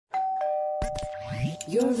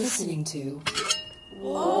You're listening to...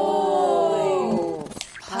 Whoa!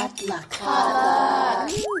 Potluck.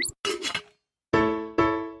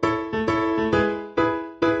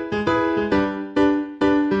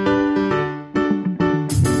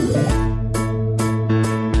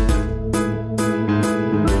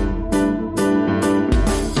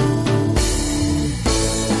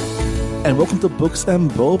 And welcome to Books and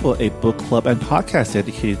Boba, a book club and podcast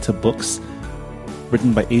dedicated to books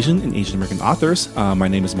written by Asian and Asian American authors. My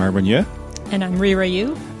name is Marvin Yeh. And I'm Rira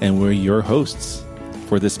Yu. And we're your hosts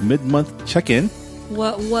for this mid-month check-in.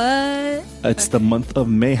 What? It's the month of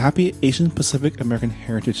May. Happy Asian Pacific American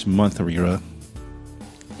Heritage Month, Rira.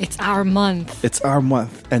 It's our month. It's our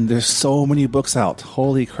month. And there's so many books out.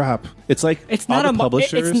 Holy crap. It's like it's all not the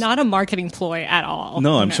publishers... It's not a marketing ploy at all.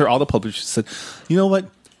 No, I'm sure all the publishers said, you know what?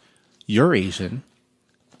 You're Asian.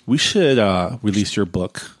 We should release your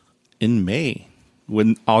book in May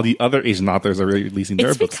when all the other Asian authors are releasing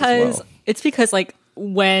their books as well. It's because, like,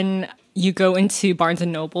 when you go into Barnes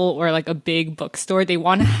and Noble or like a big bookstore, they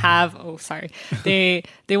want to have they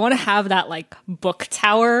want to have that like book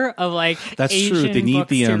tower of like that's Asian true. They need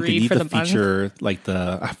books to read for the feature month. Like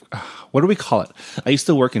the what do we call it? I used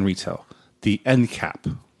to work in retail. The end cap,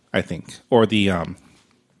 I think, or the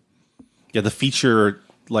feature.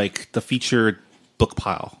 Like the featured book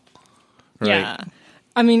pile. Right? Yeah.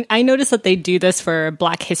 I mean, I noticed that they do this for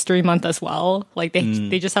Black History Month as well. Like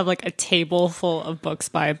they just have like a table full of books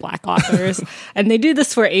by Black authors. And they do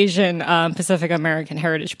this for Asian Pacific American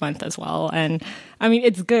Heritage Month as well. And I mean,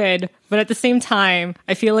 it's good. But at the same time,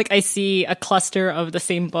 I feel like I see a cluster of the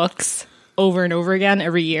same books over and over again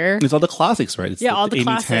every year. It's all the classics, right? It's all the Amy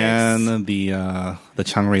classics. Tan, the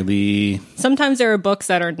Chang Rui Lee. Sometimes there are books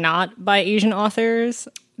that are not by Asian authors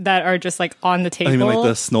that are just like on the table. I mean, like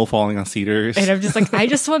the Snow Falling on Cedars. And I'm just like, I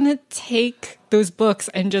just want to take those books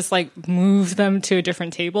and just like move them to a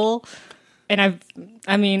different table. And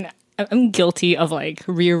I'm guilty of like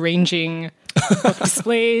rearranging book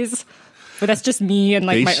displays, but that's just me and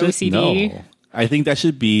like my OCD. Know. I think that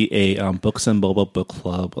should be a Books and Boba book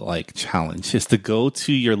club like challenge, is to go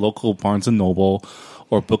to your local Barnes and Noble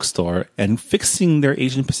or bookstore and fixing their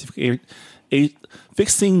Asian Pacific,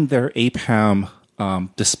 fixing their APAM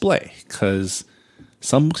display, because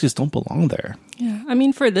some books just don't belong there. Yeah, I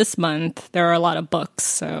mean, for this month there are a lot of books,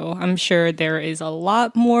 so I'm sure there is a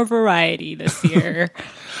lot more variety this year.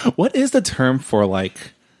 What is the term for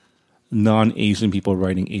like non-Asian people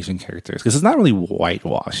writing Asian characters? Because it's not really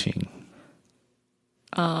whitewashing.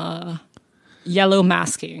 Yellow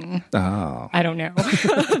masking. Oh. I don't know.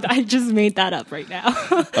 I just made that up right now.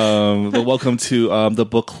 But welcome to the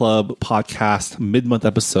book club podcast mid-month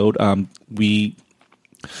episode. I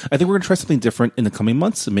think we're going to try something different in the coming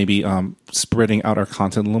months. Maybe spreading out our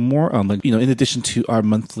content a little more. In addition to our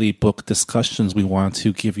monthly book discussions, we want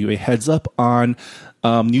to give you a heads up on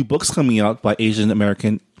new books coming out by Asian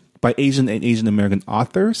and Asian American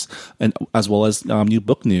authors, and as well as new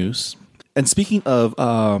book news. And speaking of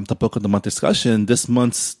the book of the month discussion, this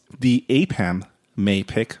month's the APAM May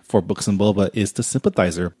pick for Books and Boba is The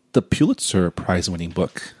Sympathizer, the Pulitzer Prize-winning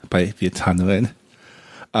book by Viet Thanh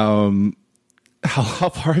Nguyen. How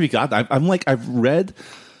far have you got? I've read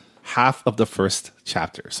half of the first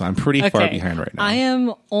chapter, so I'm pretty far behind right now. I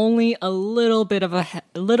am only a little bit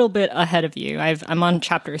ahead of you. I'm on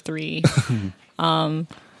chapter 3.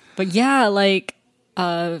 But yeah, like.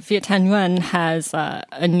 Viet Thanh Nguyen has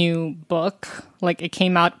a new book. Like, it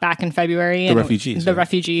came out back in February. The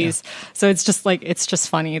Refugees. Yeah. So it's just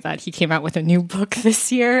funny that he came out with a new book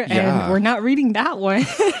this year, and we're not reading that one.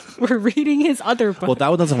 We're reading his other book. Well, that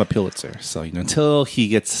one doesn't have a Pulitzer, so until he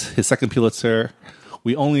gets his second Pulitzer,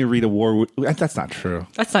 we only read a war. That's not true.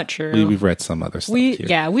 That's not true. We've read some other stuff here.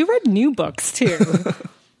 Yeah, we read new books too.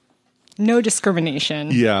 No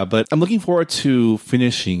discrimination. Yeah, but I'm looking forward to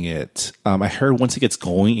finishing it. I heard once it gets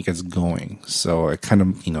going. So I kind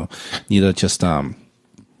of, need to just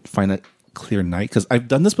find a clear night. Because I've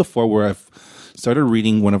done this before where I've started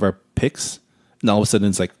reading one of our picks, and all of a sudden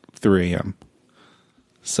it's like 3 a.m.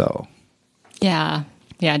 So. Yeah,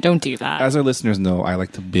 don't do that. As our listeners know, I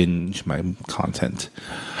like to binge my content.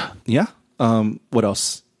 Yeah. What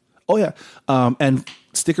else? Oh, yeah. And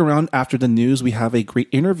stick around after the news. We have a great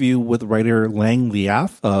interview with writer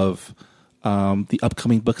Leav of the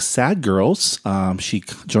upcoming book Sad Girls. She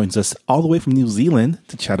joins us all the way from New Zealand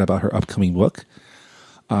to chat about her upcoming book.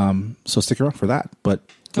 So stick around for that. But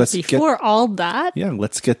let's get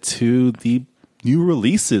to the new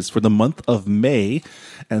releases for the month of May.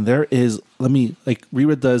 And there is,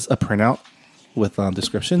 Rira does a printout with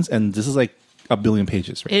descriptions, and this is like a billion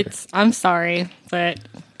pages right here. I'm sorry, but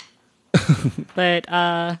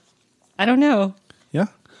I don't know. Yeah.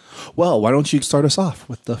 Well, why don't you start us off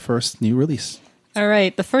with the first new release? All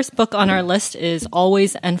right. The first book on our list is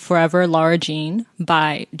Always and Forever Lara Jean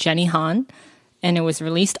by Jenny Han. And it was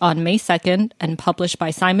released on May 2nd and published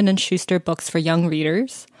by Simon & Schuster Books for Young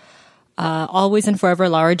Readers. Always and Forever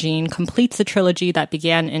Lara Jean completes a trilogy that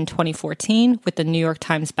began in 2014 with the New York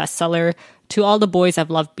Times bestseller To All the Boys I've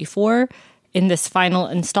Loved Before. In this final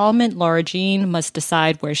installment, Lara Jean must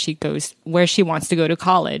decide where she wants to go to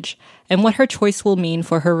college and what her choice will mean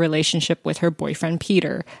for her relationship with her boyfriend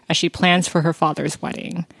Peter as she plans for her father's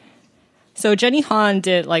wedding. So Jenny Han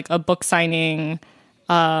did like a book signing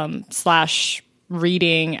slash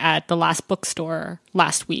reading at the Last Bookstore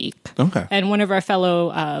last week. Okay. And one of our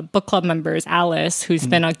fellow book club members, Alice, who's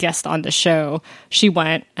been a guest on the show, she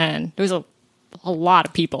went, and there was a lot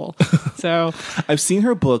of people. So I've seen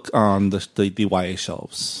her book on the YA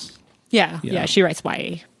shelves. yeah, she writes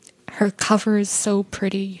YA. Her cover is so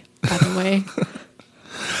pretty, by the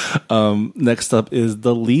way. Next up is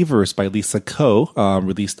The Leavers by Lisa Ko,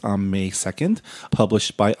 released on May 2nd,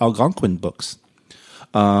 published by Algonquin Books.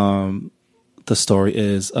 The story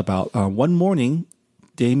is about one morning,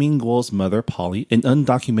 Damien Guo's mother, Polly, an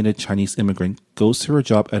undocumented Chinese immigrant, goes to her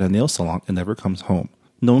job at a nail salon and never comes home.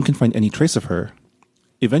 No one can find any trace of her.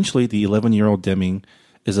 Eventually, the 11-year-old Deming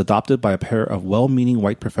is adopted by a pair of well-meaning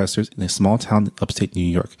white professors in a small town in upstate New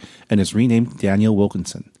York and is renamed Daniel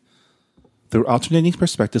Wilkinson. Through alternating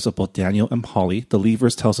perspectives of both Daniel and Polly, The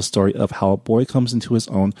Leavers tells the story of how a boy comes into his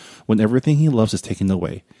own when everything he loves is taken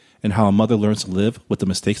away, and how a mother learns to live with the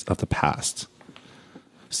mistakes of the past.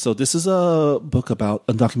 So this is a book about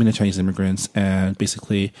undocumented Chinese immigrants and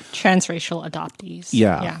basically Transracial adoptees.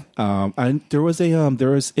 Yeah. And there was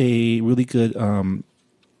a really good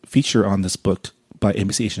feature on this book by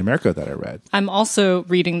NBC Asian America that I read. I'm also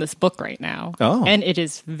reading this book right now. Oh. And it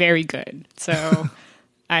is very good. So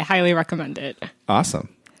I highly recommend it.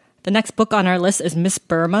 Awesome. The next book on our list is Miss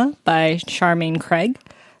Burma by Charmaine Craig,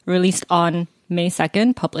 released on May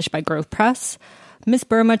 2nd, published by Grove Press. Miss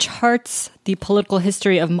Burma charts the political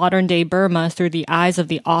history of modern-day Burma through the eyes of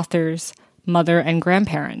the author's mother and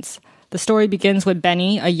grandparents. The story begins with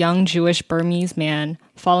Benny, a young Jewish Burmese man,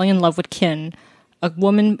 falling in love with Kin, a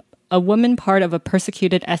woman part of a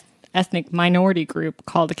persecuted ethnic minority group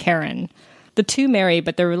called Karen. The two marry,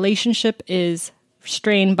 but their relationship is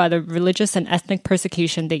strained by the religious and ethnic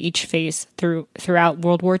persecution they each face throughout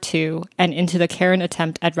World War II and into the Karen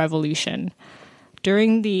attempt at revolution.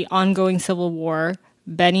 During the ongoing civil war,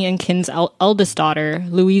 Benny and Kin's eldest daughter,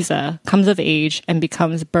 Louisa, comes of age and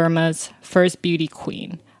becomes Burma's first beauty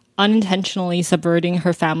queen, unintentionally subverting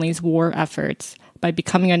her family's war efforts by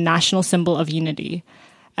becoming a national symbol of unity.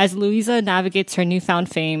 As Louisa navigates her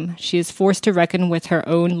newfound fame, she is forced to reckon with her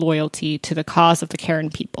own loyalty to the cause of the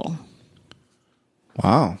Karen people.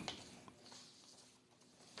 Wow.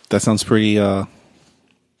 That sounds pretty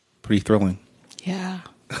thrilling. Yeah.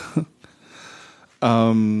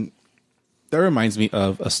 That reminds me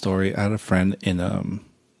of a story. I had a friend in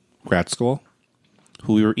grad school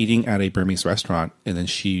who we were eating at a Burmese restaurant, and then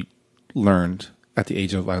she learned at the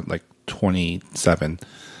age of like 27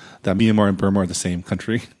 that Myanmar and Burma are the same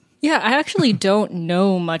country. Yeah, I actually don't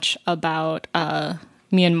know much about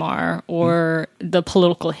Myanmar or the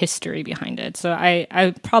political history behind it. So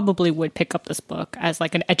I probably would pick up this book as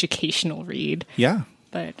like an educational read. Yeah.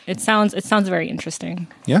 But it sounds very interesting.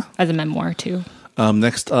 Yeah. As a memoir too.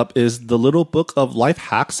 Next up is The Little Book of Life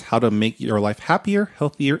Hacks, How to Make Your Life Happier,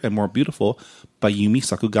 Healthier, and More Beautiful by Yumi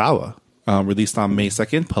Sakugawa. Released on May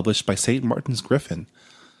 2nd, published by St. Martin's Griffin.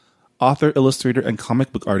 Author, illustrator, and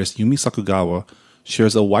comic book artist Yumi Sakugawa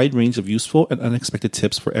shares a wide range of useful and unexpected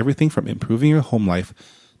tips for everything from improving your home life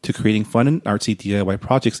to creating fun and artsy DIY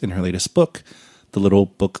projects in her latest book, The Little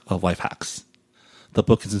Book of Life Hacks. The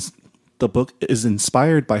book is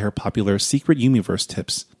inspired by her popular Secret Yumiverse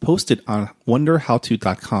tips, posted on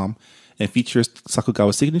wonderhowto.com, and features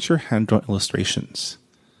Sakugawa's signature hand-drawn illustrations.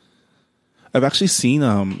 I've actually seen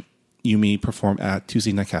Yumi perform at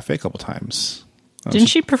Tuesday Night Cafe a couple times. Didn't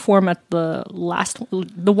she perform at the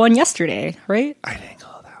one yesterday, right? I didn't go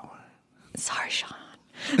to that one. Sorry, Sean.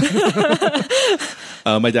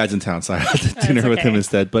 My dad's in town, so I had to dinner with him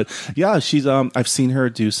instead. But yeah, she's I've seen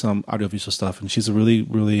her do some audiovisual stuff, and she's a really,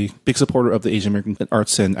 really big supporter of the Asian American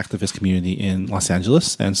arts and activist community in Los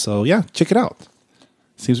Angeles. And so yeah, check it out.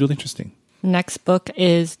 Seems really interesting. Next book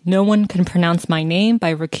is No One Can Pronounce My Name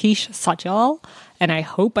by Rakesh Sajal, and I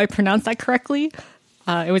hope I pronounced that correctly.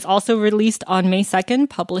 It was also released on May 2nd,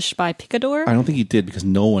 published by Picador. I don't think you did because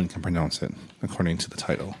no one can pronounce it, according to the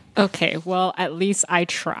title. Okay, well, at least I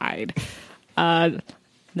tried. The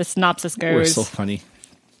synopsis goes... We're so funny.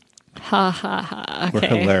 Ha ha ha. Okay.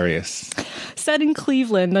 We're hilarious. Set in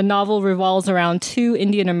Cleveland, the novel revolves around two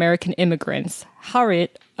Indian American immigrants,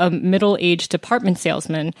 Harriet, a middle-aged department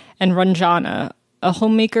salesman, and Ranjana, a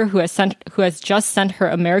homemaker who has just sent her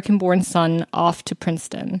American-born son off to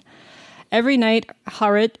Princeton. Every night,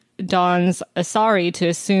 Harriet dons a sari to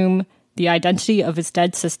assume the identity of his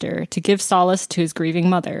dead sister to give solace to his grieving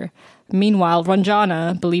mother. Meanwhile,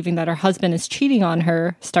 Ranjana, believing that her husband is cheating on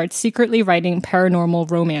her, starts secretly writing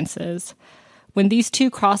paranormal romances. When these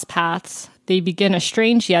two cross paths, they begin a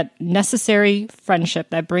strange yet necessary friendship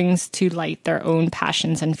that brings to light their own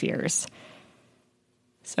passions and fears.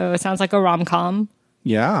 So it sounds like a rom-com.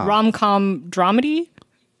 Yeah. Rom-com dramedy?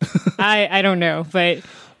 I don't know, but...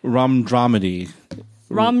 Rom-dramedy.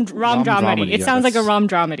 Rom-dramedy. It yeah, sounds like a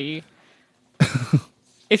rom-dramedy.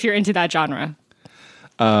 If you're into that genre.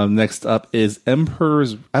 Next up is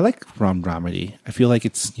Emperor's... I like rom-dramedy. I feel like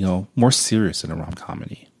it's, more serious than a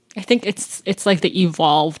rom-comedy. I think it's like the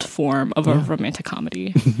evolved form of a romantic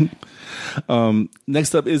comedy.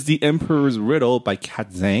 Next up is The Emperor's Riddle by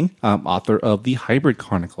Kat Zhang, author of The Hybrid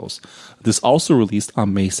Chronicles. This also released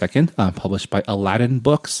on May 2nd, published by Aladdin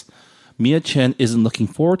Books. Mia Chen isn't looking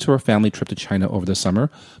forward to her family trip to China over the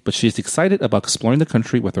summer, but she is excited about exploring the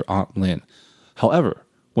country with her Aunt Lin. However,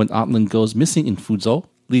 when Aunt Lin goes missing in Fuzhou,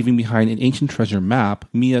 leaving behind an ancient treasure map,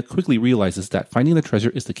 Mia quickly realizes that finding the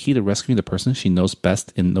treasure is the key to rescuing the person she knows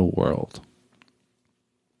best in the world.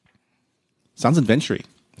 Sounds adventure-y.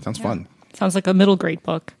 Sounds fun. Sounds like a middle grade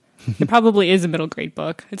book. It probably is a middle grade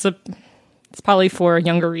book. It's probably for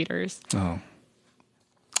younger readers. Oh.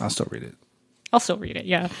 I'll still read it. I'll still read it,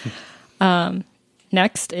 yeah.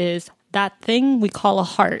 Next is That Thing We Call a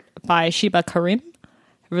Heart by Shiba Karim,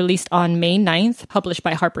 released on May 9th, published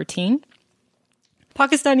by Harper Teen.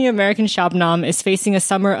 Pakistani-American Shabnam is facing a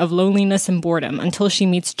summer of loneliness and boredom until she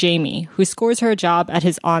meets Jamie, who scores her a job at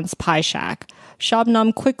his aunt's pie shack.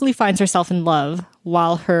 Shabnam quickly finds herself in love,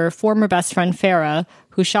 while her former best friend Farah,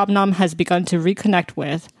 who Shabnam has begun to reconnect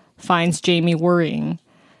with, finds Jamie worrying.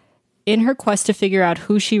 In her quest to figure out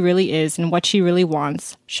who she really is and what she really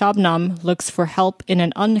wants, Shabnam looks for help in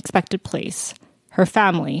an unexpected place, her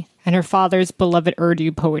family, and her father's beloved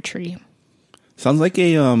Urdu poetry. Sounds like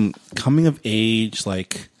a coming of age,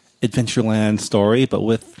 like Adventureland story, but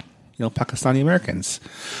with Pakistani Americans.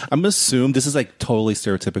 I'm gonna assume this is like totally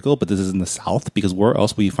stereotypical, but this is in the South because where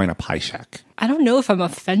else will you find a pie shack? I don't know if I'm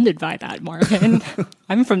offended by that, Marvin.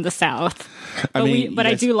 I'm from the South, but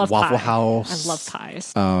I do love Waffle pie. House. I love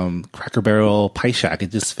pies. Cracker Barrel, pie shack. It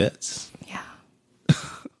just fits. Yeah,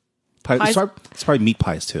 It's probably meat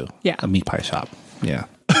pies too. Yeah, a meat pie shop. Yeah.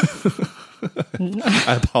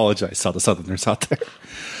 I apologize to all the Southerners out there.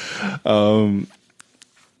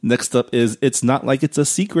 Next up is It's Not Like It's a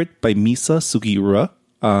Secret by Misa Sugiura,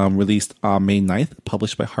 released on May 9th,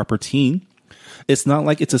 published by Harper Teen. It's Not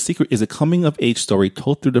Like It's a Secret is a coming-of-age story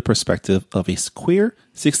told through the perspective of a queer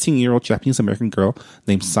 16-year-old Japanese-American girl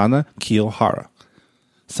named Sana Kiyohara.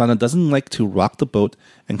 Sana doesn't like to rock the boat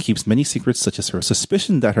and keeps many secrets such as her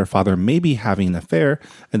suspicion that her father may be having an affair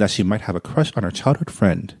and that she might have a crush on her childhood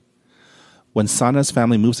friend. When Sana's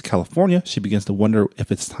family moves to California, she begins to wonder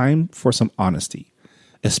if it's time for some honesty,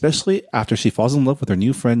 especially after she falls in love with her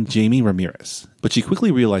new friend Jamie Ramirez. But she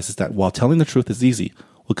quickly realizes that while telling the truth is easy,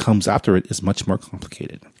 what comes after it is much more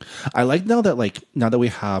complicated. I like now that we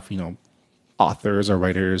have, authors or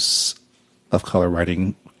writers of color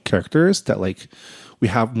writing characters that we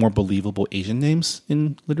have more believable Asian names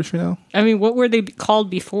in literature now. I mean, what were they called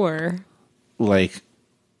before? I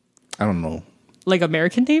don't know. Like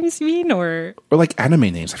American names, you mean? Or like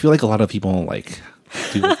anime names. I feel like a lot of people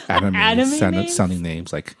do anime sounding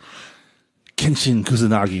names like Kenshin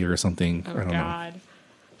Kusanagi or something. Oh, I don't God.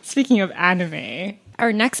 Speaking of anime,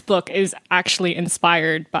 our next book is actually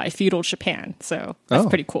inspired by feudal Japan. So that's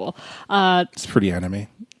pretty cool. It's pretty anime.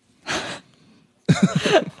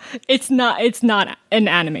 It's not an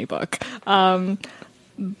anime book.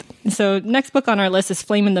 So next book on our list is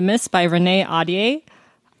Flame in the Mist by Renee Audier,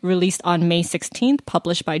 released on May 16th,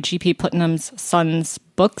 published by G.P. Putnam's Sons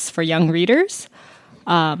Books for Young Readers.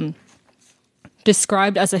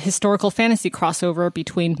 Described as a historical fantasy crossover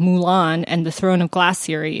between Mulan and the Throne of Glass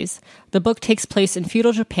series, the book takes place in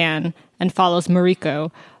feudal Japan and follows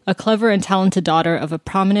Mariko, a clever and talented daughter of a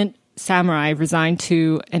prominent samurai resigned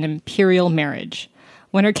to an imperial marriage.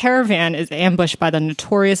 When her caravan is ambushed by the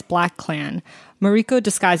notorious Black Clan, Mariko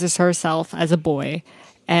disguises herself as a boy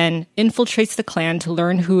and infiltrates the clan to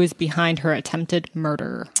learn who is behind her attempted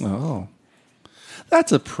murder. Oh.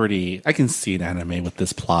 That's I can see an anime with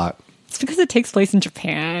this plot. It's because it takes place in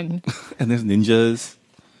Japan. And there's ninjas.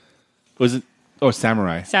 Was it? Oh,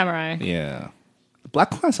 samurai. Samurai. Yeah. The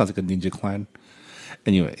Black Clan sounds like a ninja clan.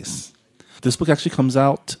 Anyways. This book actually comes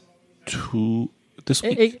out this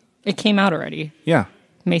week. It came out already. Yeah.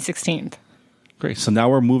 May 16th. Great. So now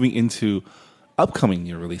we're moving into upcoming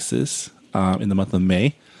new releases in the month of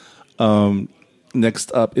May.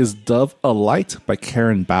 Next up is Dove a Light by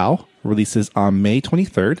Karen Bao. Releases on May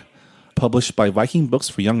 23rd. Published by Viking Books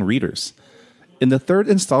for Young Readers. In the third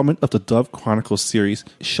installment of the Dove Chronicles series,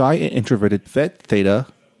 shy and introverted Theta,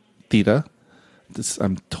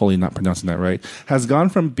 I'm totally not pronouncing that right, has gone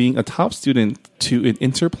from being a top student to an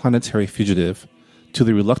interplanetary fugitive to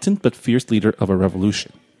the reluctant but fierce leader of a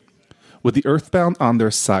revolution. With the Earthbound on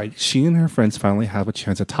their side, she and her friends finally have a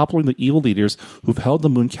chance at toppling the evil leaders who've held the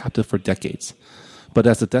moon captive for decades. But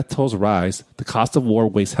as the death tolls rise, the cost of war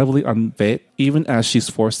weighs heavily on Veit, even as she's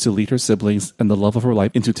forced to lead her siblings and the love of her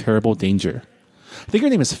life into terrible danger. I think her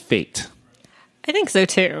name is Fate. I think so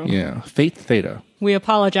too. Yeah, Fate Theta. We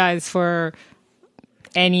apologize for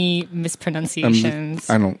any mispronunciations.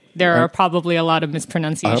 There are probably a lot of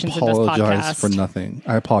mispronunciations in this podcast. I apologize for nothing.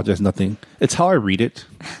 I apologize nothing. It's how I read it.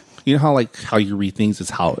 You know how you read things is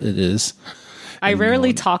how it is. I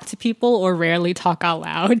rarely talk to people or rarely talk out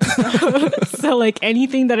loud. So like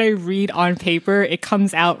anything that I read on paper, it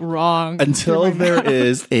comes out wrong. Until there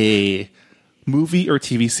is a movie or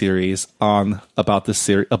TV series about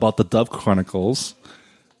the Dove Chronicles,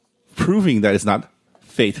 proving that it's not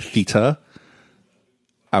Fate Theta,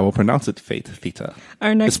 I will pronounce it Fate Theta.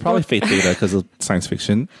 It's probably Fate Theta because of science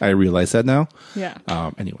fiction. I realize that now. Yeah.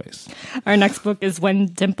 Anyways. Our next book is When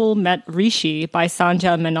Dimple Met Rishi by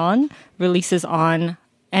Sanja Menon. Releases on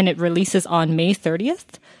May 30th.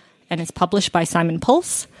 And it's published by Simon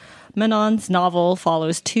Pulse. Menon's novel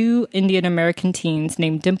follows two Indian American teens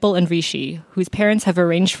named Dimple and Rishi, whose parents have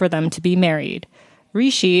arranged for them to be married.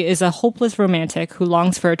 Rishi is a hopeless romantic who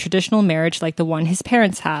longs for a traditional marriage like the one his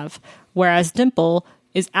parents have, whereas Dimple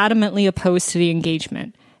is adamantly opposed to the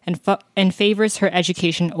engagement and favors her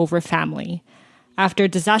education over family. After a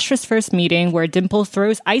disastrous first meeting where Dimple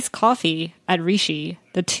throws iced coffee at Rishi,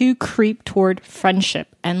 the two creep toward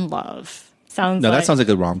friendship and love. That sounds like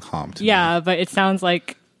a rom-com to me. Yeah, but it sounds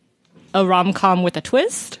like a rom-com with a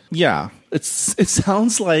twist. Yeah, it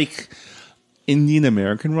sounds like Indian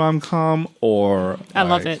American rom-com or... I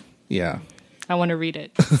love it. Yeah. I want to read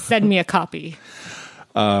it. Send me a copy.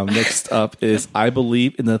 Next up is I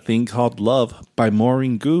Believe in a Thing Called Love by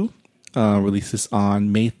Maureen Gu. Releases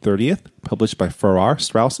on May 30th. Published by Farrar,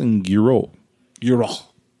 Straus, and Giroux.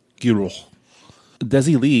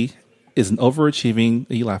 Desi Lee is an overachieving...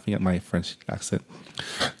 Are you laughing at my French accent?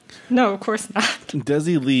 No, of course not.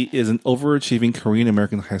 Desi Lee is an overachieving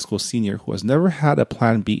Korean-American high school senior who has never had a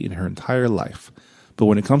plan B in her entire life. But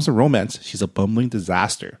when it comes to romance, she's a bumbling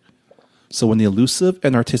disaster. So when the elusive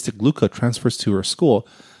and artistic Luca transfers to her school,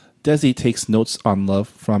 Desi takes notes on love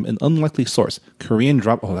from an unlikely source, Korean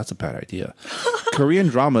drama. Oh, that's a bad idea. Korean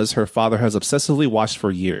dramas her father has obsessively watched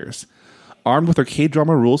for years. Armed with her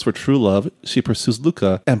K-drama rules for true love, she pursues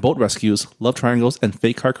Luca, and boat rescues, love triangles, and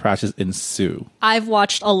fake car crashes ensue. I've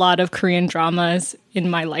watched a lot of Korean dramas in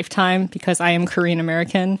my lifetime because I am Korean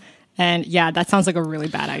American. And yeah, that sounds like a really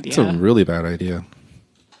bad idea. It's a really bad idea.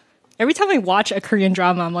 Every time I watch a Korean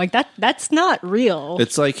drama, I'm like, that's not real.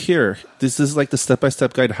 It's like, here, this is like the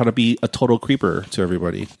step-by-step guide how to be a total creeper to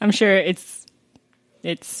everybody. I'm sure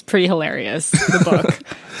it's pretty hilarious, the book.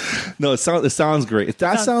 No, it sounds great.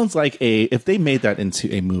 Sounds like if they made that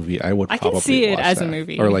into a movie, I would probably can see it watch as that. a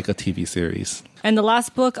movie. Or like a TV series. And the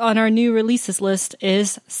last book on our new releases list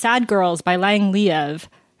is Sad Girls by Lang Leav.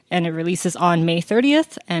 And it releases on May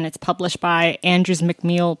 30th, and it's published by Andrews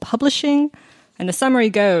McMeel Publishing. And the summary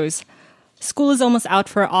goes, school is almost out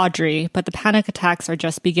for Audrey, but the panic attacks are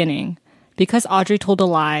just beginning. Because Audrey told a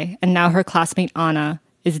lie, and now her classmate Anna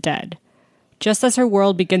is dead. Just as her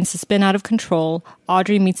world begins to spin out of control,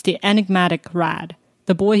 Audrey meets the enigmatic Rad,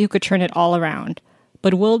 the boy who could turn it all around.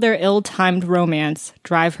 But will their ill-timed romance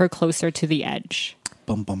drive her closer to the edge?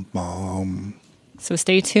 Bum, bum, bum. So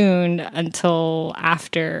stay tuned until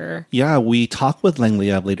after. Yeah, we talk with Lang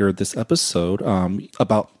Leav later this episode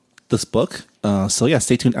about this book. So yeah,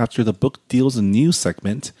 stay tuned after the book deals and news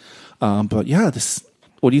segment. But yeah,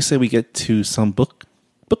 what do you say we get to some book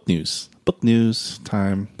news? Book news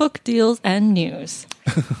time. Book deals and news.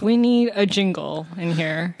 We need a jingle in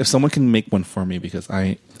here. If someone can make one for me, because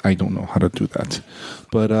I don't know how to do that.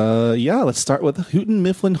 But yeah, let's start with Houghton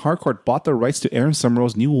Mifflin Harcourt bought the rights to Aaron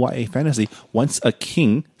Summerall's new YA fantasy, Once a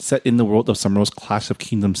King, set in the world of Summerall's Clash of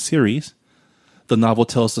Kingdoms series. The novel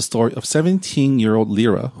tells the story of 17-year-old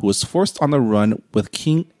Lyra, who was forced on the run with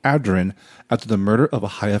King Adrin after the murder of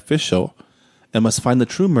a high official, and must find the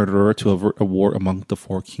true murderer to avert a war among the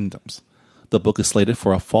four kingdoms. The book is slated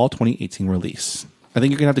for a fall 2018 release. I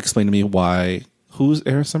think you're gonna have to explain to me why. Who's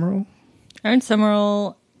Erin Summerall? Erin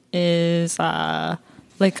Summerall is oh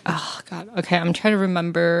god. Okay, I'm trying to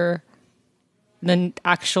remember the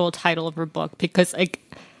actual title of her book because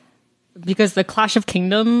the Clash of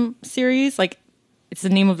Kingdom series, it's the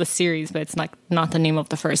name of the series, but it's not the name of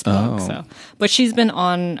the first book. So, but she's been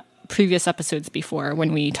on previous episodes before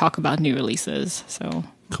when we talk about new releases. So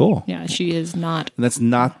cool. Yeah, she is not. And that's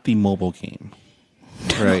not the mobile game,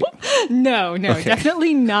 right? No, okay.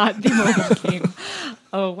 Definitely not the mobile game.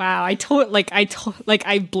 Oh wow!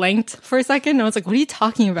 I blanked for a second. And I was like, "What are you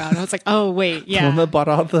talking about?" And I was like, "Oh wait, yeah." The one that bought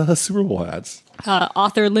out the Super Bowl ads.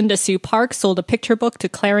 Author Linda Sue Park sold a picture book to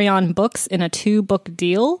Clarion Books in a 2-book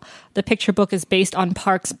deal. The picture book is based on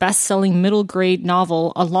Park's best-selling middle-grade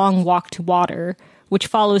novel, A Long Walk to Water, which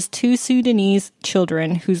follows 2 Sudanese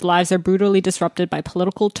children whose lives are brutally disrupted by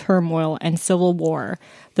political turmoil and civil war.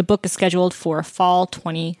 The book is scheduled for fall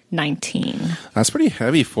 2019. That's pretty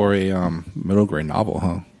heavy for a middle-grade novel,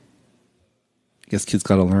 huh? I guess kids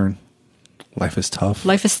gotta learn. Life is tough.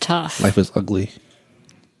 Life is tough. Life is ugly.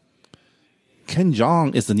 Ken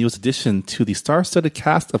Jeong is the newest addition to the star-studded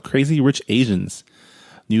cast of Crazy Rich Asians.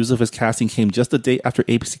 News of his casting came just a day after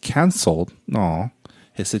ABC canceled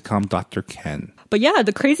his sitcom Dr. Ken. But yeah,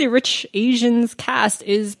 the Crazy Rich Asians cast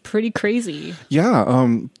is pretty crazy. Yeah.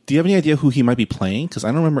 Do you have any idea who he might be playing? Because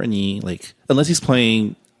I don't remember any, unless he's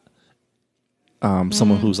playing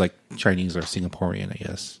someone who's Chinese or Singaporean, I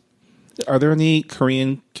guess. Are there any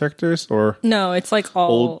Korean characters or no? It's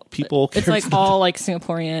all old people. It's all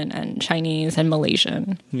Singaporean and Chinese and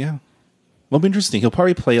Malaysian. Yeah, well, it'll be interesting. He'll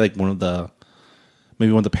probably play one of the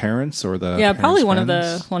parents or the probably one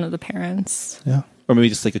friends. of the parents. Yeah, or maybe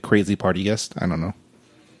just a crazy party guest. I don't know.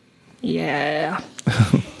 Yeah.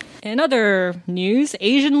 In other news,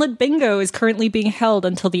 Asian Lit Bingo is currently being held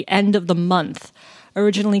until the end of the month.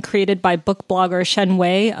 Originally created by book blogger Shen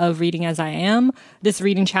Wei of Reading As I Am, this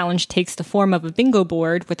reading challenge takes the form of a bingo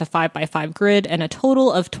board with a 5x5 grid and a total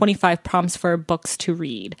of 25 prompts for books to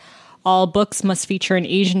read. All books must feature an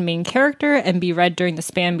Asian main character and be read during the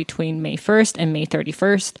span between May 1st and May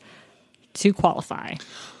 31st to qualify.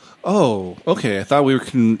 Oh, okay. I thought we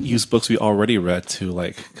can use books we already read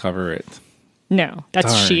to cover it. No,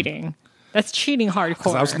 that's Darn. cheating. That's cheating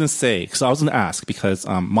hardcore. I was going to ask because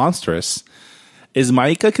Monstrous. Is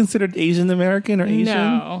Micah considered Asian American or Asian?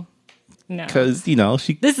 No. Because,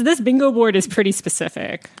 she... This bingo board is pretty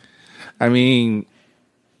specific. I mean,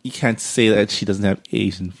 you can't say that she doesn't have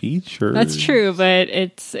Asian features. That's true, but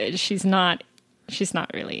she's not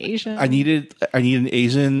really Asian. I need an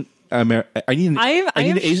Asian... I need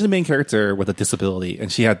an Asian main character with a disability,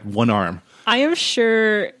 and she had one arm. I am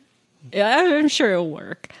sure it'll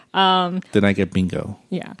work. Then I get bingo.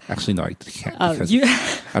 Yeah. Actually, no, I can't because I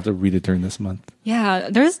have to read it during this month. Yeah,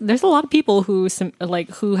 there's a lot of people who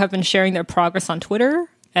have been sharing their progress on Twitter,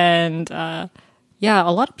 and a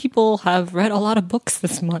lot of people have read a lot of books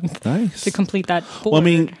this month. Nice. To complete that board. Well, I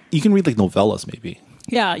mean, you can read novellas maybe.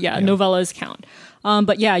 Yeah, novellas count.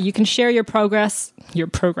 But yeah, you can share your progress. You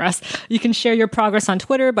can share your progress on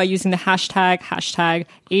Twitter by using the hashtag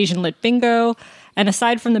AsianLitBingo. And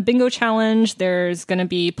aside from the bingo challenge, there's going to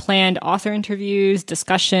be planned author interviews,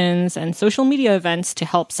 discussions, and social media events to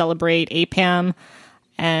help celebrate APAM.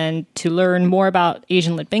 And to learn more about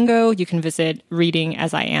Asian Lit Bingo, you can visit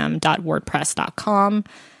readingasIam.wordpress.com.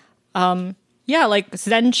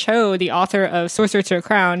 Zen Cho, the author of Sorcerer to a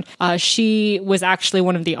Crown, she was actually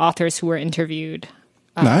one of the authors who were interviewed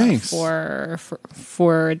nice. for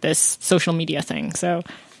this social media thing. So,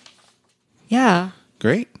 yeah.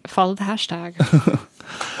 Great. Follow the hashtag.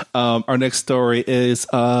 Our next story is,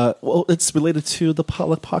 it's related to the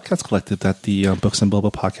Potluck Podcast Collective that the Books and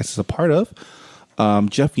Boba podcast is a part of.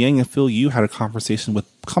 Jeff Yang and Phil Yu had a conversation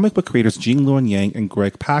with comic book creators Jing Luan Yang and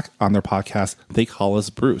Greg Pak on their podcast, They Call Us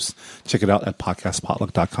Bruce. Check it out at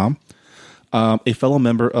podcastpotluck.com. A fellow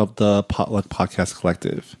member of the Potluck Podcast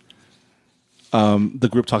Collective. The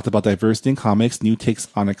group talked about diversity in comics, new takes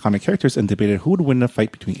on iconic characters, and debated who would win in a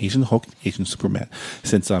fight between Asian Hulk and Asian Superman.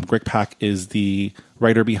 Since Greg Pak is the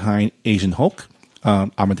writer behind Asian Hulk,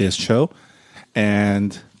 Amadeus Cho,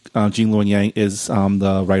 and Jing Luan Yang is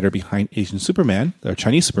the writer behind Asian Superman, or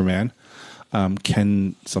Chinese Superman,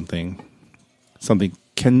 Ken something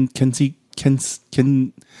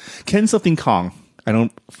Kong.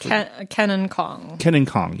 Ken and Kong. Ken and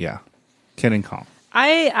Kong, yeah. Ken and Kong.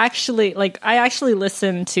 I actually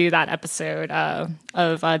listened to that episode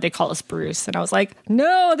of They Call Us Bruce, and I was like,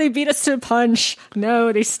 no, they beat us to a punch.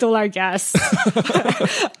 No, they stole our guests,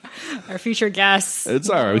 our future guests. It's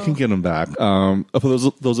all right. We can get them back. For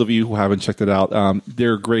those of you who haven't checked it out,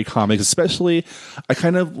 they're great comics. Especially, I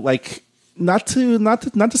kind of like not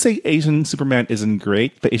to say Asian Superman isn't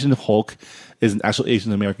great, but Asian Hulk is an actual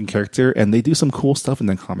Asian American character, and they do some cool stuff in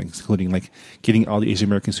the comics, including like getting all the Asian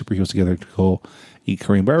American superheroes together to go eat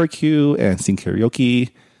Korean barbecue and sing karaoke.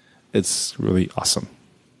 It's really awesome.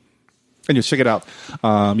 And you check it out.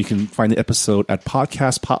 You can find the episode at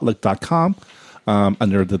podcastpotluck.com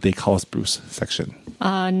under the They Call Us Bruce section.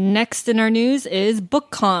 Next in our news is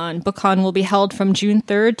BookCon. BookCon will be held from June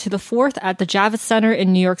 3rd to the 4th at the Javits Center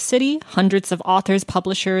in New York City. Hundreds of authors,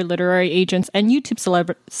 publisher, literary agents, and YouTube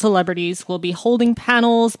celebrities will be holding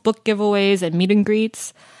panels, book giveaways, and meet and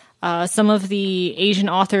greets. Some of the Asian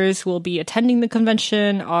authors who will be attending the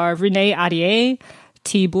convention are Renee Adier,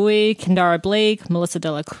 T. Bui, Kendara Blake, Melissa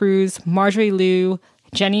De La Cruz, Marjorie Liu,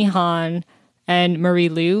 Jenny Han, and Marie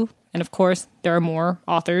Liu. And of course, there are more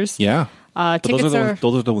authors. Yeah. Tickets those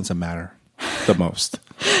are the ones that matter the most.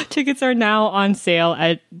 Tickets are now on sale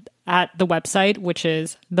at the website, which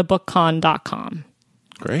is thebookcon.com.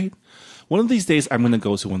 Great. One of these days, I'm going to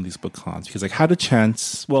go to one of these book cons because I had a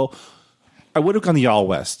chance. Well, I would have gone to Y'all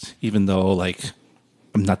West, even though like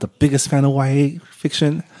I'm not the biggest fan of YA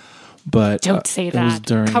fiction. But don't say that.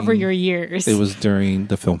 Cover your ears. It was during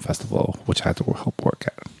the film festival, which I had to help work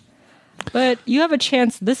at. But you have a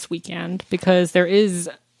chance this weekend because there is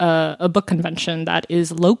a book convention that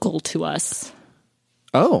is local to us.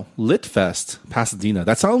 Oh, Litfest, Pasadena.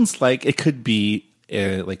 That sounds like it could be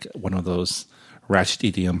like one of those ratchet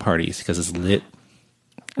EDM parties because it's lit.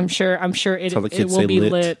 I'm sure it will be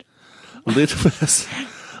lit.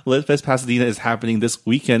 Litfest Pasadena is happening this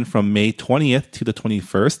weekend from May 20th to the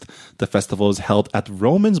 21st. The festival is held at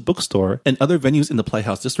Roman's Bookstore and other venues in the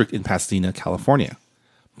Playhouse District in Pasadena, California.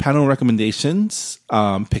 Panel recommendations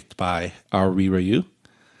picked by our Ryu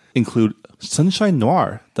include Sunshine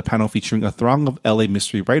Noir, the panel featuring a throng of LA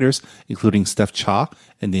mystery writers, including Steph Cha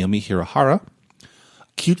and Naomi Hirahara.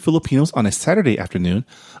 Cute Filipinos on a Saturday afternoon.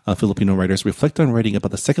 Filipino writers reflect on writing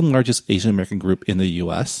about the second largest Asian American group in the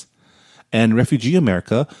U.S. And Refugee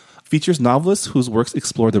America features novelists whose works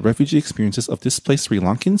explore the refugee experiences of displaced Sri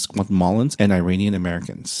Lankans, Guatemalans, and Iranian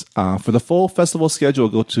Americans. For the full festival schedule,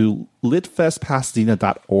 go to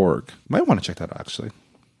litfestpasadena.org. Might want to check that out, actually.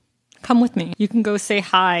 Come with me. You can go say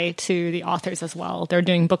hi to the authors as well. They're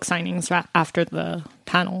doing book signings after the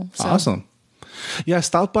panel. So. Awesome. Yeah, I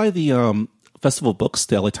stopped by the Festival Books,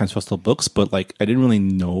 the LA Times Festival Books, but like I didn't really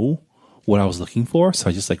know what I was looking for, so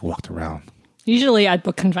I just like walked around. Usually at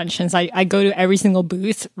book conventions, I go to every single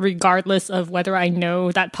booth, regardless of whether I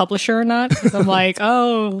know that publisher or not. Because I'm like,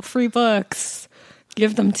 oh, free books,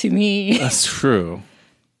 give them to me. That's true.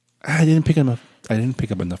 I didn't pick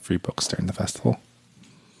up enough free books during the festival.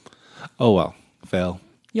 Oh well, fail.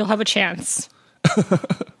 You'll have a chance.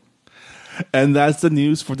 And that's the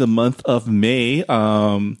news for the month of May.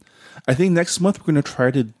 I think next month we're going to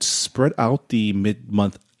try to spread out the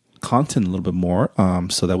mid-month content a little bit more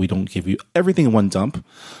so that we don't give you everything in one dump.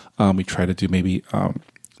 We try to do maybe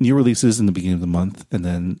new releases in the beginning of the month and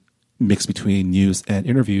then mix between news and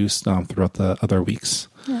interviews throughout the other weeks.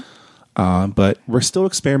 Yeah. But we're still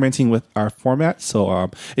experimenting with our format. So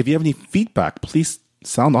if you have any feedback, please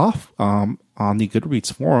sound off on the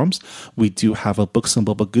Goodreads forums. We do have a Books and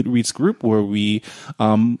Boba Goodreads group where we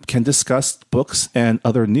can discuss books and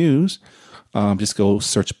other news. Just go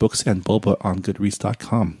search Books and Boba on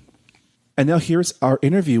Goodreads.com. And now here's our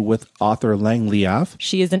interview with author Lang Leav.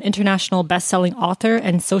 She is an international best-selling author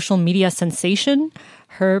and social media sensation.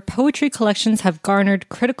 Her poetry collections have garnered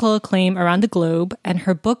critical acclaim around the globe, and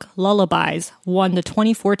her book Lullabies won the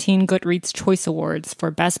 2014 Goodreads Choice Awards for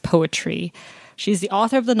Best Poetry. She's the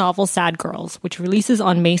author of the novel Sad Girls, which releases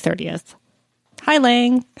on May 30th. Hi,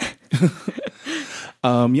 Lang.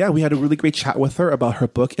 Yeah, we had a really great chat with her about her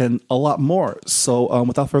book and a lot more. So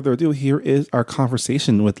without further ado, here is our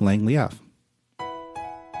conversation with Lang Leav.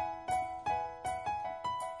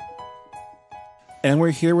 And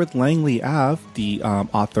we're here with Lang Leav, the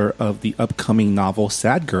author of the upcoming novel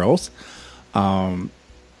Sad Girls.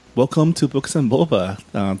 Welcome to Books and Boba.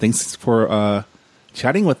 Thanks for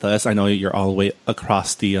chatting with us. I know you're all the way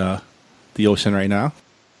across the ocean right now.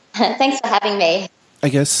 Thanks for having me. I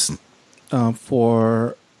guess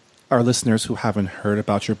for our listeners who haven't heard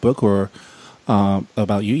about your book or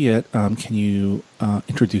about you yet, can you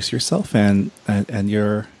introduce yourself and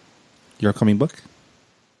your upcoming book?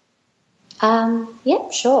 Yeah,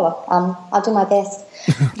 sure. I'll do my best.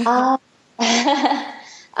 I'm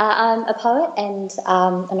a poet and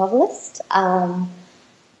a novelist. I'm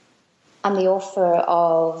the author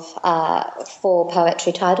of 4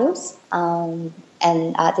 poetry titles, and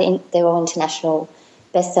they're all international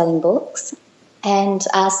best-selling books. And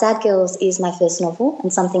Sad Girls is my first novel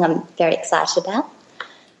and something I'm very excited about.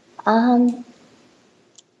 Yeah,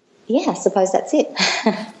 I suppose that's it.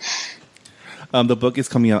 The book is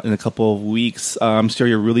coming out in a couple of weeks. I'm sure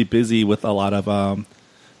you're really busy with a lot of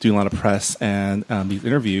doing a lot of press and these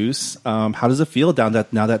interviews. How does it feel now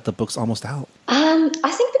that the book's almost out?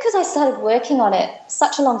 I think because I started working on it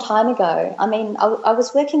such a long time ago. I mean, I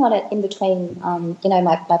was working on it in between,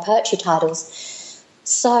 my poetry titles.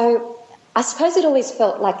 So I suppose it always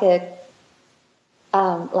felt like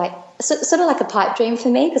sort of like a pipe dream for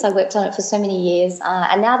me because I worked on it for so many years.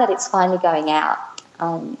 And now that it's finally going out,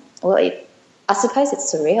 I suppose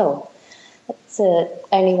it's surreal. That's the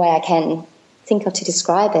only way I can think of to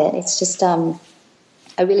describe it. It's just a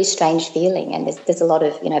really strange feeling, and there's a lot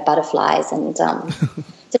of butterflies and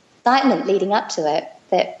just excitement leading up to it.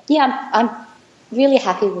 But yeah, I'm really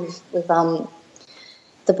happy with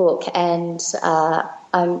the book, and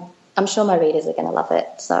I'm sure my readers are going to love it.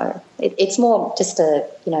 So it's more just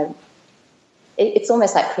it's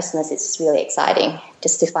almost like Christmas. It's really exciting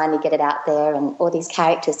just to finally get it out there, and all these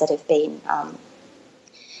characters that have been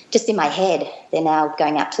just in my head, they're now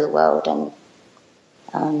going out to the world and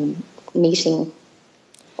meeting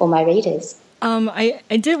all my readers. I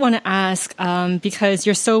did want to ask, because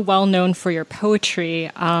you're so well known for your poetry,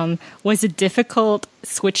 was it difficult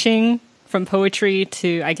switching from poetry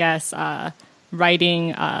to, I guess,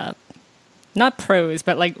 writing, not prose,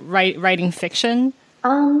 but like writing fiction?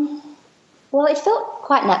 Well, it felt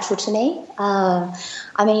quite natural to me.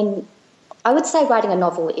 I mean, I would say writing a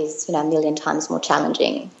novel is, a million times more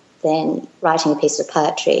challenging than writing a piece of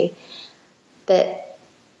poetry. But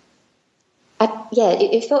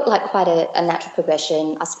it felt like quite a natural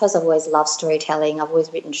progression. I suppose I've always loved storytelling. I've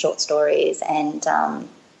always written short stories, and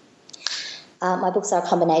my books are a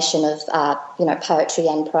combination of poetry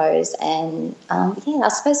and prose. And I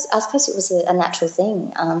suppose it was a natural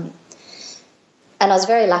thing. And I was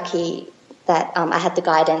very lucky that I had the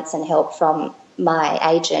guidance and help from my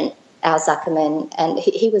agent, Al Zuckerman, and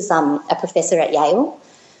he was a professor at Yale.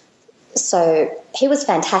 So he was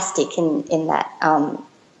fantastic in that. I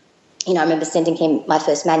remember sending him my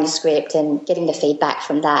first manuscript and getting the feedback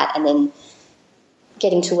from that, and then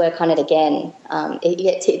getting to work on it again.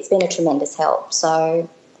 It's been a tremendous help. So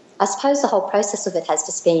I suppose the whole process of it has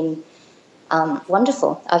just been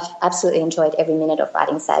wonderful. I've absolutely enjoyed every minute of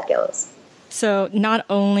writing Sad Girls. So not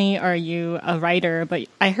only are you a writer, but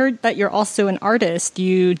I heard that you're also an artist.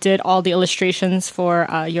 You did all the illustrations for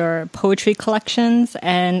your poetry collections,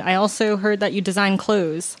 and I also heard that you design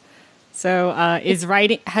clothes. So has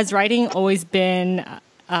writing always been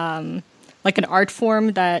like an art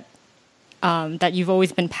form that you've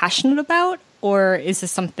always been passionate about, or is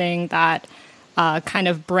this something that kind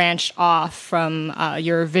of branched off from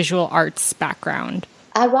your visual arts background?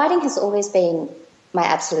 Writing has always been my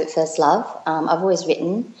absolute first love. I've always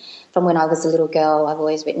written from when I was a little girl. I've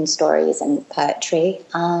always written stories and poetry.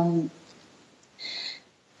 I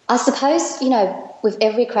suppose, with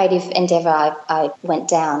every creative endeavour I went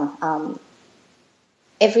down,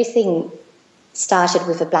 everything started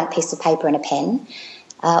with a blank piece of paper and a pen.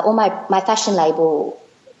 Or my fashion label,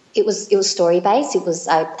 it was story based.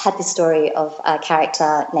 I had this story of a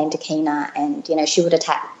character named Akina, and she would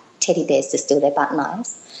attack teddy bears to steal their button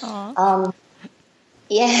eyes.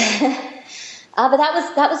 Yeah, but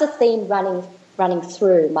that was a theme running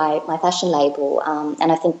through my fashion label,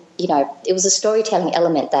 and I think it was a storytelling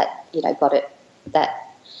element that got it, that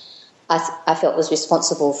I felt was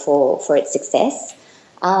responsible for its success,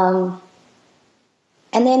 and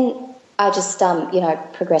then I just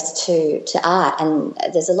progressed to art, and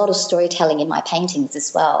there's a lot of storytelling in my paintings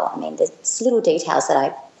as well. I mean, there's little details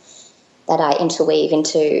that I interweave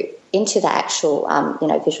into the actual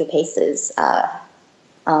visual pieces.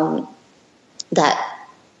 That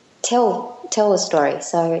tell a story.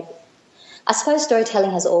 So I suppose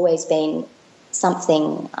storytelling has always been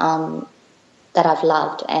something that I've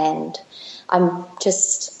loved, and I'm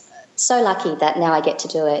just so lucky that now I get to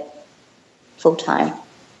do it full time.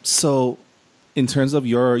 So in terms of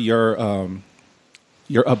your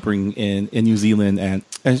upbringing in New Zealand, and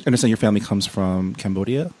I understand your family comes from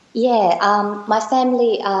Cambodia? Yeah, my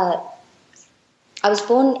family, I was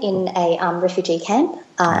born in a refugee camp,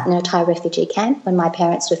 in a Thai refugee camp, when my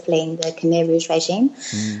parents were fleeing the Khmer Rouge regime.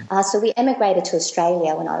 So we emigrated to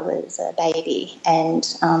Australia when I was a baby, and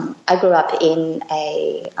I grew up in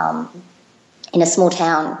a small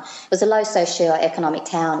town. It was a low socio-economic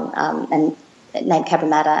town and named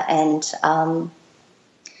Cabramatta, and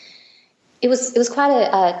it was quite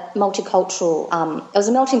a multicultural. It was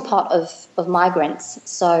a melting pot of migrants,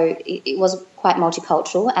 so it was quite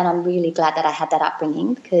multicultural, and I'm really glad that I had that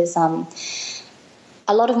upbringing, because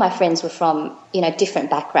a lot of my friends were from different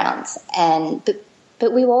backgrounds, but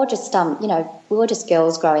but we were all just, we were just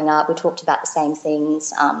girls growing up. We talked about the same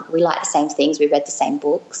things. We liked the same things. We read the same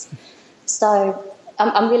books. So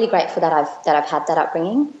I'm really grateful that I've had that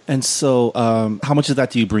upbringing. And so, how much of that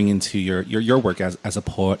do you bring into your work as a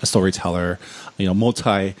poet, a storyteller?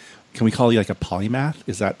 Can we call you like a polymath?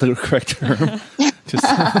 Is that the correct term?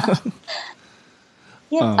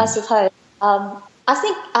 I suppose. I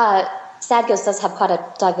think Sad Girls does have quite a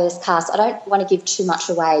diverse cast. I don't want to give too much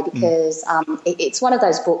away because it's one of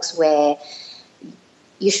those books where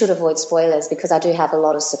you should avoid spoilers because I do have a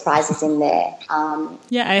lot of surprises in there.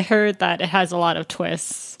 Yeah, I heard that it has a lot of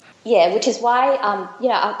twists. Yeah, which is why,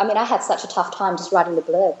 I had such a tough time just writing the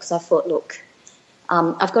blurb because I thought, look,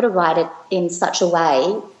 I've got to write it in such a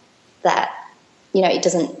way that, it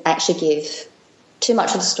doesn't actually give too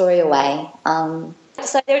much of the story away.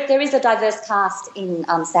 So there is a diverse cast in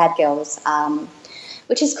Sad Girls,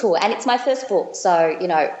 which is cool, and it's my first book. So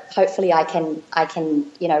hopefully I can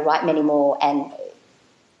write many more and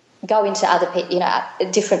go into other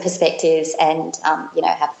different perspectives and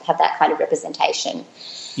have that kind of representation.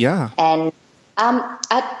 Yeah. And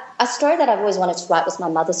a story that I've always wanted to write was my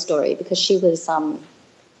mother's story because she was in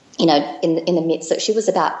the midst of, she was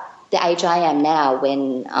about the age I am now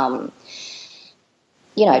when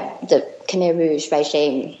the Khmer Rouge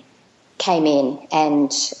regime came in,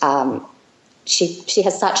 and she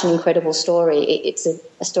has such an incredible story. It's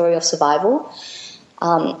a story of survival,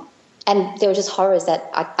 and there were just horrors that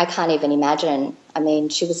I can't even imagine. I mean,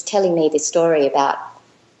 she was telling me this story about,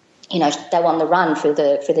 they were on the run through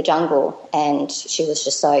the jungle, and she was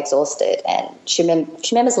just so exhausted, and she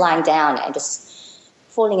remembers lying down and just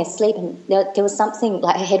falling asleep, and there was something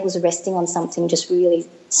like her head was resting on something just really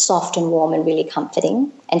soft and warm and really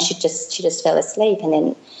comforting, and she just fell asleep, and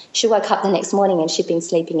then she woke up the next morning and she'd been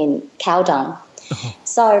sleeping in cow dung.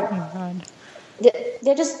 So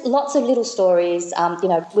there are just lots of little stories,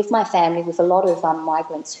 with my family, with a lot of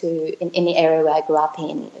migrants who in the area where I grew up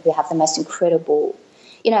in, who have the most incredible,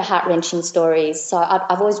 heart-wrenching stories. So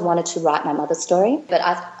I've always wanted to write my mother's story, but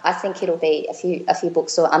I think it'll be a few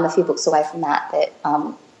books, or I'm a few books away from that. But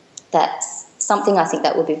that's something I think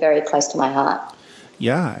that will be very close to my heart.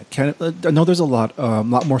 Yeah, I know there's a lot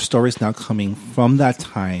more stories now coming from that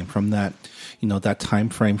time, from that that time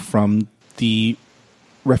frame, from the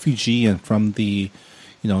refugee and from the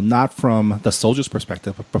not from the soldier's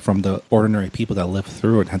perspective, but from the ordinary people that lived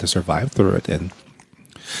through it and had to survive through it. And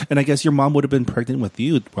I guess your mom would have been pregnant with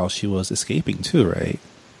you while she was escaping too, right?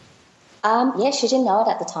 Yeah, she didn't know it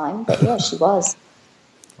at the time, but yeah, she was.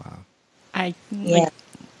 Wow. I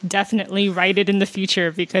definitely write it in the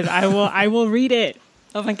future because I will read it.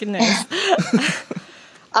 Oh my goodness.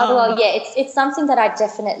 Well, yeah, it's something that I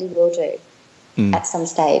definitely will do at some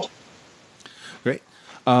stage. Great.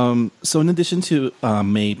 So in addition to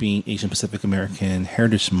May being Asian Pacific American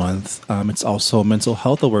Heritage Month, it's also Mental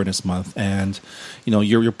Health Awareness Month. And,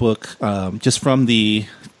 your book, just from the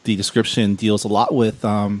description, deals a lot with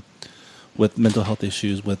mental health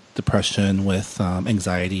issues, with depression, with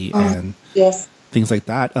anxiety, and things like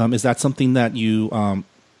that. Is that something that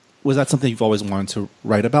was that something you've always wanted to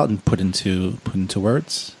write about and put into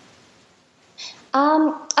words?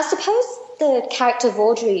 I suppose the character of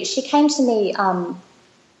Audrey, she came to me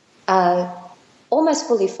almost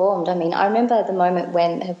fully formed. I mean, I remember the moment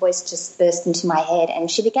when her voice just burst into my head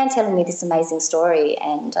and she began telling me this amazing story,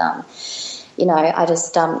 and I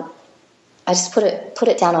just put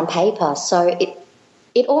it down on paper. So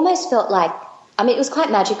it almost felt like, I mean, it was quite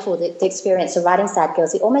magical, the experience of writing Sad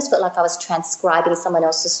Girls. It almost felt like I was transcribing someone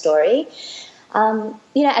else's story. And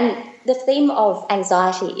the theme of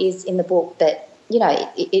anxiety is in the book, but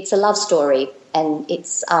it's a love story. And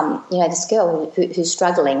it's, this girl who's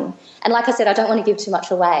struggling. And like I said, I don't want to give too much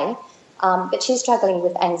away, but she's struggling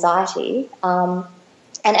with anxiety. And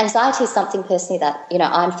anxiety is something personally that,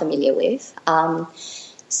 I'm familiar with.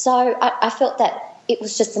 So I felt that it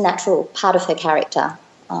was just a natural part of her character.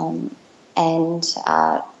 And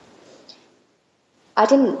I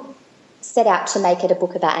didn't set out to make it a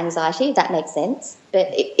book about anxiety, if that makes sense. But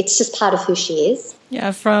it's just part of who she is.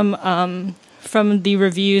 Yeah, from the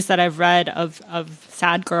reviews that I've read of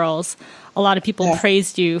Sad Girls, a lot of people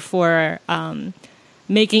praised you for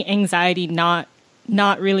making anxiety not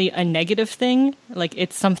really a negative thing. Like,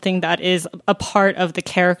 it's something that is a part of the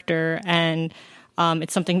character, and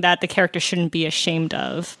it's something that the character shouldn't be ashamed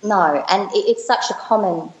of. No, and it's such a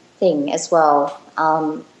common thing as well.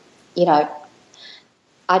 I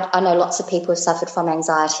know lots of people who suffered from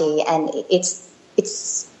anxiety, and it's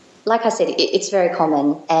like I said, it's very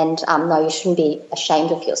common, and no, you shouldn't be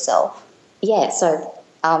ashamed of yourself. Yeah, so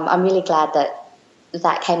I'm really glad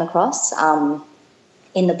that came across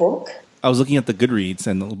in the book. I was looking at the Goodreads,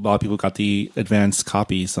 and a lot of people got the advanced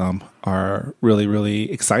copies. Are really,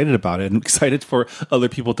 really excited about it and excited for other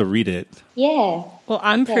people to read it. Yeah. Well,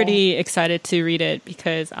 I'm pretty excited to read it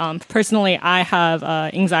because personally, I have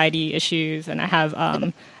anxiety issues and I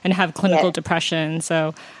have clinical depression.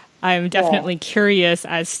 So I'm definitely curious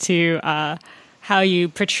as to how you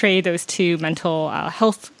portray those two mental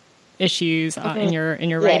health issues in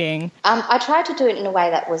your writing. I tried to do it in a way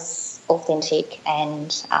that was authentic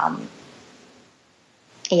and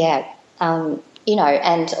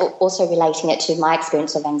and also relating it to my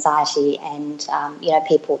experience of anxiety and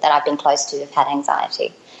people that I've been close to have had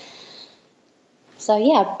anxiety. So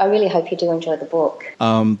yeah, I really hope you do enjoy the book.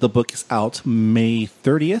 The book is out May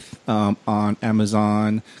 30th on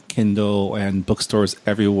Amazon, Kindle, and bookstores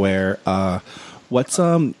everywhere.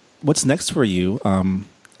 What's next for you?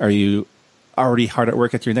 Are you already hard at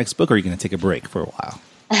work at your next book, or are you going to take a break for a while?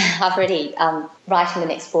 I've already writing the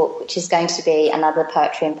next book, which is going to be another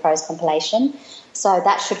poetry and prose compilation. So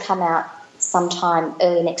that should come out sometime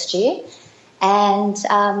early next year. And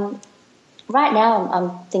right now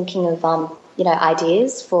I'm thinking of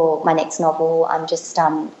ideas for my next novel. I'm just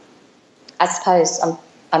I suppose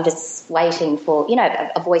I'm just waiting for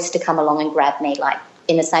a voice to come along and grab me, like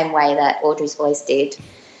in the same way that Audrey's voice did.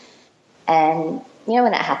 And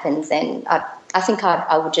when that happens, then I think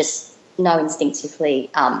I would just know instinctively,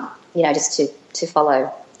 just to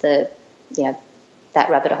follow that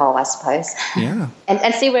rabbit hole, I suppose. Yeah.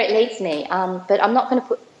 and see where it leads me. But I'm not going to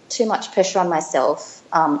put too much pressure on myself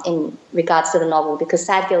in regards to the novel, because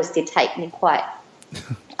Sad Girls did take me quite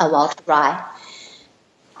a while to write.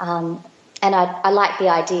 And I like the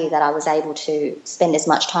idea that I was able to spend as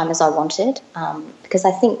much time as I wanted, because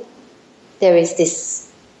I think there is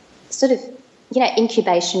this sort of,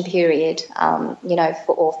 incubation period,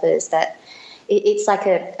 for authors that it's like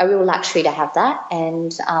a real luxury to have that.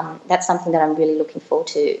 And that's something that I'm really looking forward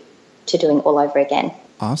to doing all over again.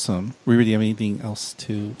 Awesome. Riri, do you have anything else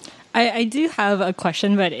to... I do have a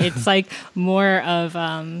question, but it's like more of...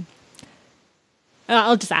 I'll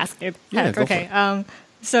just ask it. Yeah, go okay. for it.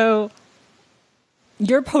 So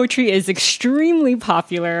your poetry is extremely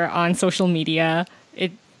popular on social media.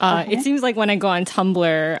 It seems like when I go on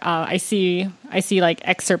Tumblr, I see like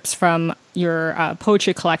excerpts from your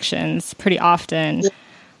poetry collections pretty often.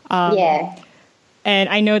 And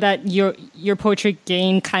I know that your poetry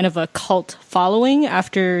gained kind of a cult following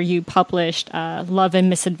after you published Love and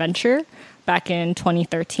Misadventure back in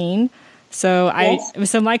 2013. So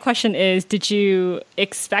so my question is, did you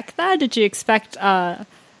expect that? Did you expect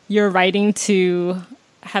your writing to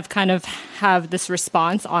have this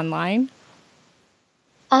response online?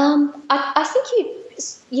 I think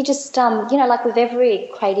you just like with every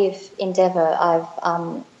creative endeavor I've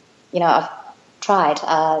tried.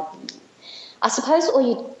 I suppose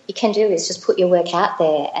all you can do is just put your work out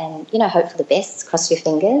there and hope for the best, cross your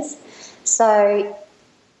fingers. So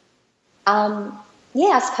I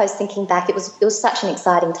suppose thinking back, it was such an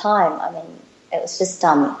exciting time. I mean, it was just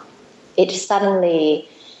it just suddenly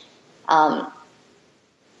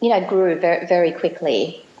grew very, very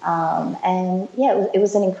quickly. It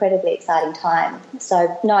was an incredibly exciting time.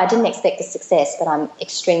 So, no, I didn't expect the success, but I'm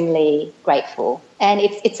extremely grateful. And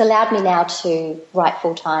it's allowed me now to write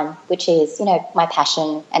full-time, which is, my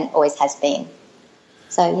passion and always has been.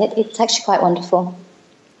 So, it's actually quite wonderful.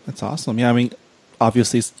 That's awesome. Yeah, I mean,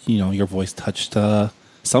 obviously, your voice touched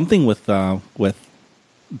something with the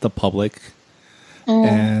public.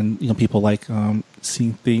 And people like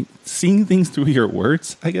seeing things through your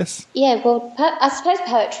words, I guess. Yeah, well, I suppose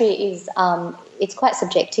poetry is it's quite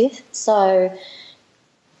subjective. So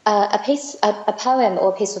a poem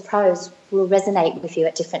or a piece of prose will resonate with you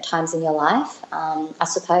at different times in your life. I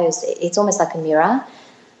suppose it's almost like a mirror.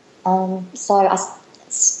 So I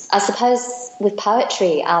suppose with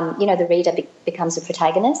poetry, the reader becomes a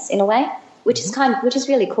protagonist in a way, which is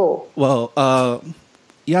really cool. Well.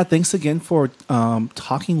 Yeah, thanks again for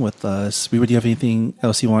talking with us. Riri, do you have anything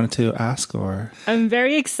else you wanted to ask? Or I'm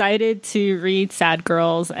very excited to read Sad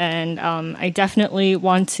Girls, and I definitely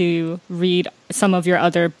want to read some of your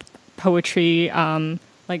other poetry,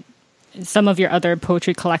 like some of your other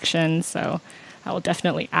poetry collections. So I will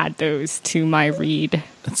definitely add those to my reading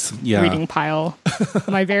pile.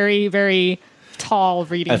 My very, very tall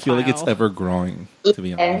reading I feel pile. like it's ever growing, to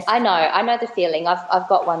be honest. I know the feeling. I've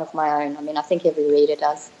got one of my own. I mean, I think every reader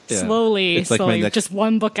does. Yeah. Slowly, just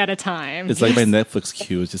one book at a time. It's like my Netflix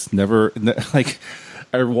queue. It's just never, like,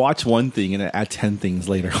 I watch one thing and I add 10 things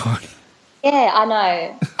later on. Yeah, I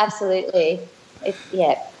know. Absolutely. But,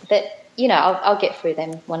 I'll get through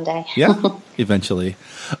them one day. Yeah, eventually.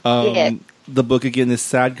 The book again is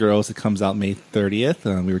Sad Girls. It comes out May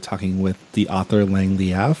 30th. We were talking with the author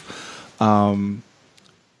Leav.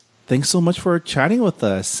 Thanks so much for chatting with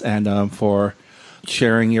us and for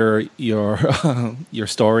sharing your your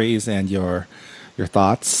stories and your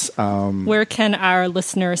thoughts. Where can our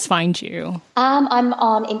listeners find you? I'm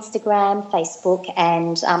on Instagram, Facebook,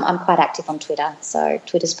 and I'm quite active on Twitter. So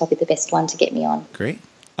Twitter's probably the best one to get me on. Great.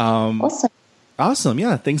 Awesome.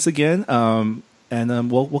 Yeah. Thanks again.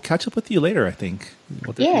 And we'll catch up with you later, I think.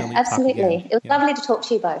 We'll yeah, absolutely. It was lovely to talk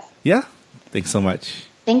to you both. Yeah. Thanks so much.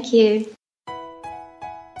 Thank you.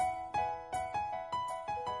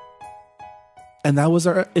 And that was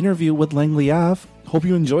our interview with Leav. Hope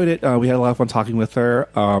you enjoyed it. We had a lot of fun talking with her.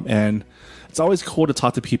 And it's always cool to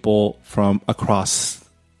talk to people from across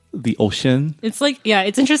the ocean. It's like, yeah,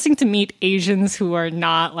 it's interesting to meet Asians who are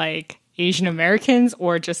not like Asian Americans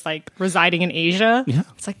or just like residing in Asia. Yeah.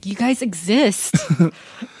 It's like, you guys exist.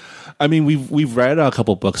 I mean, we've read a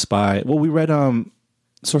couple books we read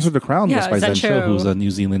Sorcerer of the Crown by Zencho, who's a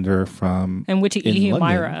New Zealander from and Witi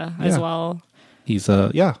Ihumira as well. He's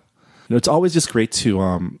it's always just great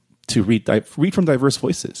to read from diverse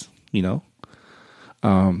voices,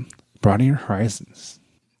 broaden your horizons.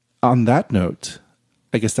 On that note,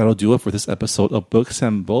 I guess that'll do it for this episode of Books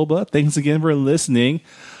and Boba. Thanks again for listening.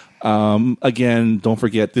 Again, don't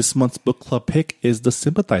forget this month's book club pick is The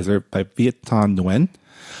Sympathizer by Viet Thanh Nguyen.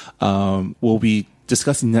 We'll be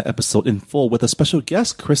discussing that episode in full with a special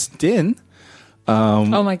guest, Chris Din.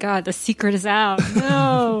 Oh my God, the secret is out.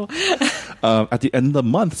 No. At the end of the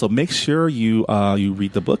month. So make sure you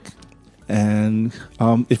read the book. And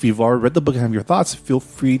if you've already read the book and have your thoughts, feel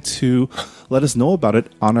free to let us know about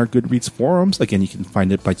it on our Goodreads forums. Again, you can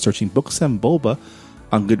find it by searching Books and Boba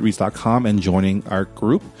on Goodreads.com and joining our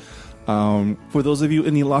group. For those of you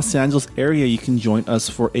in the Los Angeles area, you can join us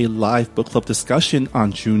for a live book club discussion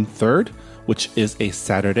on June 3rd, which is a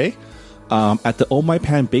Saturday. At the Oh My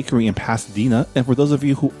Pan Bakery in Pasadena. And for those of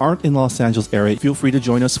you who aren't in the Los Angeles area, feel free to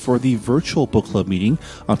join us for the virtual book club meeting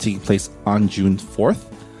taking place on June 4th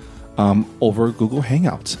over Google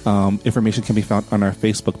Hangout. Information can be found on our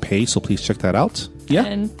Facebook page, so please check that out. Yeah.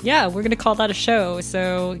 And yeah, we're going to call that a show.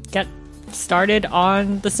 So get started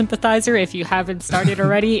on The Sympathizer if you haven't started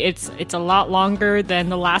already. It's a lot longer than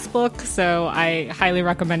the last book, so I highly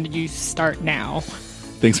recommend you start now.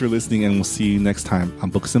 Thanks for listening, and we'll see you next time on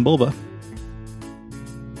Books and Boba.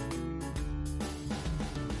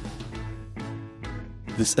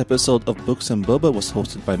 This episode of Books and Boba was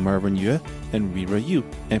hosted by Marvin Yue and Rira Yu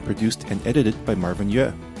and produced and edited by Marvin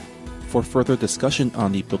Yue. For further discussion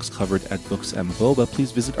on the books covered at Books and Boba,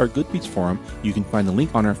 please visit our Goodreads forum. You can find the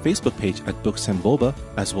link on our Facebook page at Books and Boba,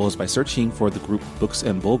 as well as by searching for the group Books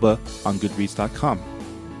and Boba on Goodreads.com.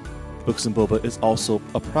 Books and Boba is also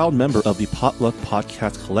a proud member of the Potluck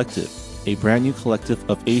Podcast Collective, a brand new collective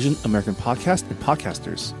of Asian American podcasts and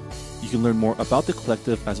podcasters. You can learn more about the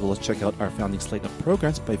collective as well as check out our founding slate of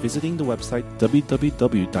programs by visiting the website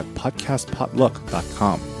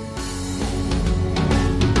www.podcastpotluck.com.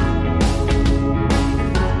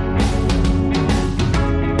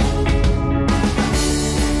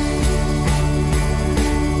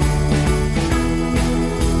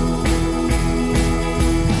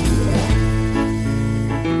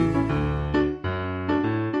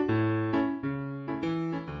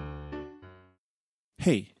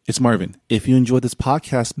 Hey, it's Marvin. If you enjoyed this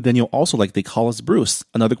podcast, then you'll also like They Call Us Bruce,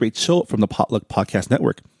 another great show from the Potluck Podcast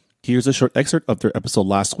Network. Here's a short excerpt of their episode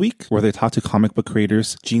last week, where they talked to comic book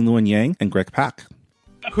creators Jean Luen Yang and Greg Pak.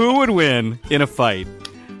 Who would win in a fight?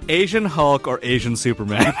 Asian Hulk or Asian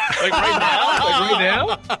Superman? Like right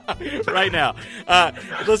now? Right now.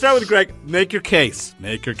 Let's start with Greg. Make your case.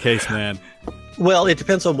 Make your case, man. Well, it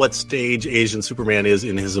depends on what stage Asian Superman is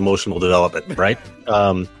in his emotional development, right?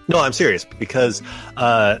 No, I'm serious, because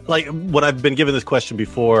like when I've been given this question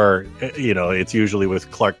before, it's usually with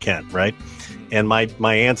Clark Kent, right? And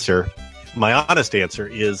my answer, my honest answer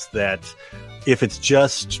is that if it's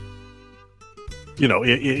just,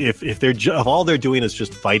 if all they're doing is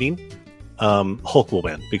just fighting, Hulk will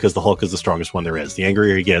win, because the Hulk is the strongest one there is. The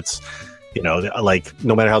angrier he gets, like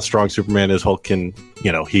no matter how strong Superman is, Hulk can,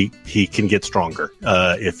 he can get stronger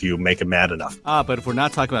if you make him mad enough. But if we're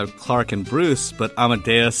not talking about Clark and Bruce, but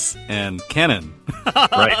Amadeus and Kenan.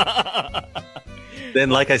 Right. Then,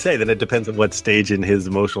 like I say, then it depends on what stage in his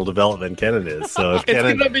emotional development Kenan is. So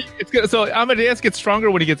if so Amadeus gets stronger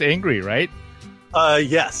when he gets angry, right?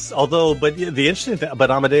 Yes. Although, but the interesting thing, but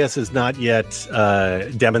Amadeus has not yet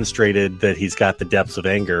demonstrated that he's got the depths of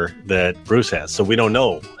anger that Bruce has. So we don't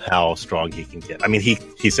know how strong he can get. I mean,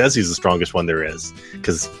 he says he's the strongest one there is,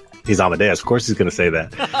 because he's Amadeus. Of course he's going to say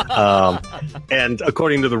that. And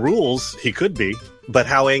according to the rules, he could be. But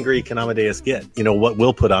how angry can Amadeus get? What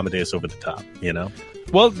will put Amadeus over the top,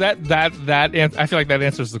 Well, I feel like that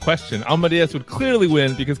answers the question. Amadeus would clearly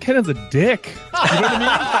win because Kennan's a dick. You know what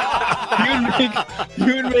I mean?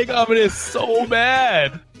 You would make Amadeus so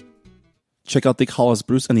mad. Check out They Call Us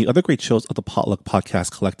Bruce and the other great shows of the Potluck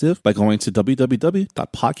Podcast Collective by going to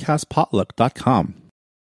www.podcastpotluck.com.